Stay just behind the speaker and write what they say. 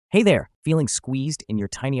Hey there, feeling squeezed in your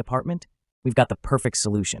tiny apartment? We've got the perfect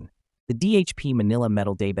solution. The DHP Manila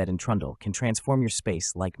Daybed and Trundle can transform your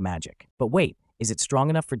space like magic. But wait, is it strong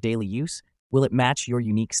enough for daily use? Will it match your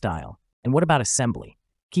unique style? And what about assembly?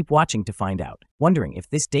 Keep watching to find out. Wondering if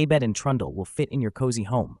this daybed and trundle will fit in your cozy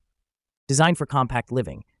home? Designed for compact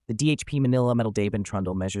living, the DHP Manila Daybed and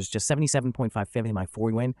Trundle measures just 77.5 feet by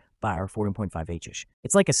 41 by 14.5 inches.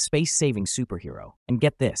 It's like a space-saving superhero. And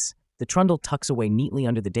get this, the trundle tucks away neatly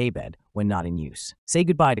under the daybed when not in use. Say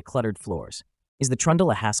goodbye to cluttered floors. Is the trundle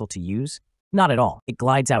a hassle to use? Not at all. It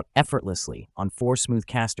glides out effortlessly on 4 smooth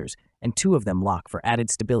casters, and 2 of them lock for added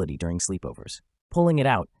stability during sleepovers. Pulling it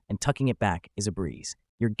out and tucking it back is a breeze.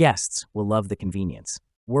 Your guests will love the convenience.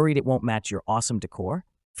 Worried it won't match your awesome decor?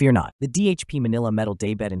 Fear not. The DHP Manila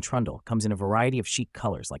Daybed and Trundle comes in a variety of chic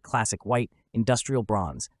colors like classic white, industrial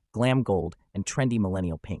bronze, glam gold, and trendy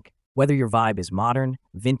millennial pink. Whether your vibe is modern,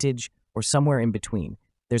 vintage, or somewhere in between,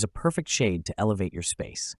 there's a perfect shade to elevate your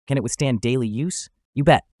space. Can it withstand daily use? You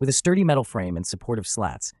bet. With a sturdy metal frame and supportive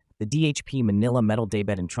slats, the DHP Manila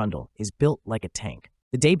Daybed and Trundle is built like a tank.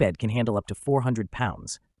 The daybed can handle up to 400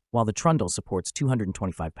 pounds, while the trundle supports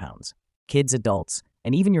 225 pounds. Kids, adults,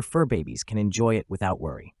 and even your fur babies can enjoy it without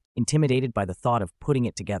worry, intimidated by the thought of putting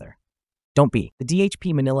it together. Don't be. The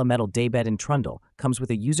DHP Manila Daybed and Trundle comes with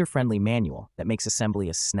a user-friendly manual that makes assembly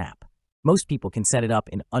a snap. Most people can set it up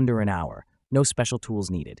in under an hour, no special tools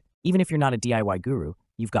needed. Even if you're not a DIY guru,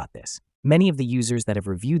 you've got this. Many of the users that have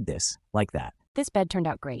reviewed this like that. This bed turned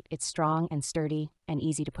out great. It's strong and sturdy and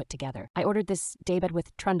easy to put together. I ordered this daybed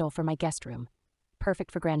with trundle for my guest room.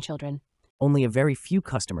 Perfect for grandchildren. Only a very few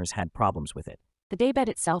customers had problems with it. The daybed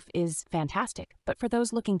itself is fantastic, but for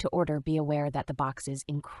those looking to order, be aware that the box is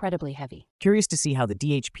incredibly heavy. Curious to see how the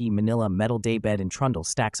DHP Manila Daybed and Trundle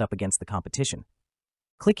stacks up against the competition?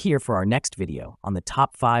 Click here for our next video on the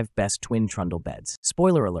top 5 best twin trundle beds.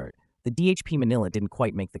 Spoiler alert, the DHP Manila didn't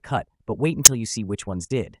quite make the cut, but wait until you see which ones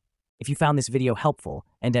did. If you found this video helpful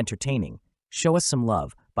and entertaining, show us some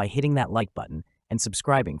love by hitting that like button and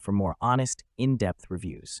subscribing for more honest, in-depth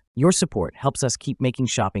reviews. Your support helps us keep making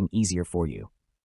shopping easier for you.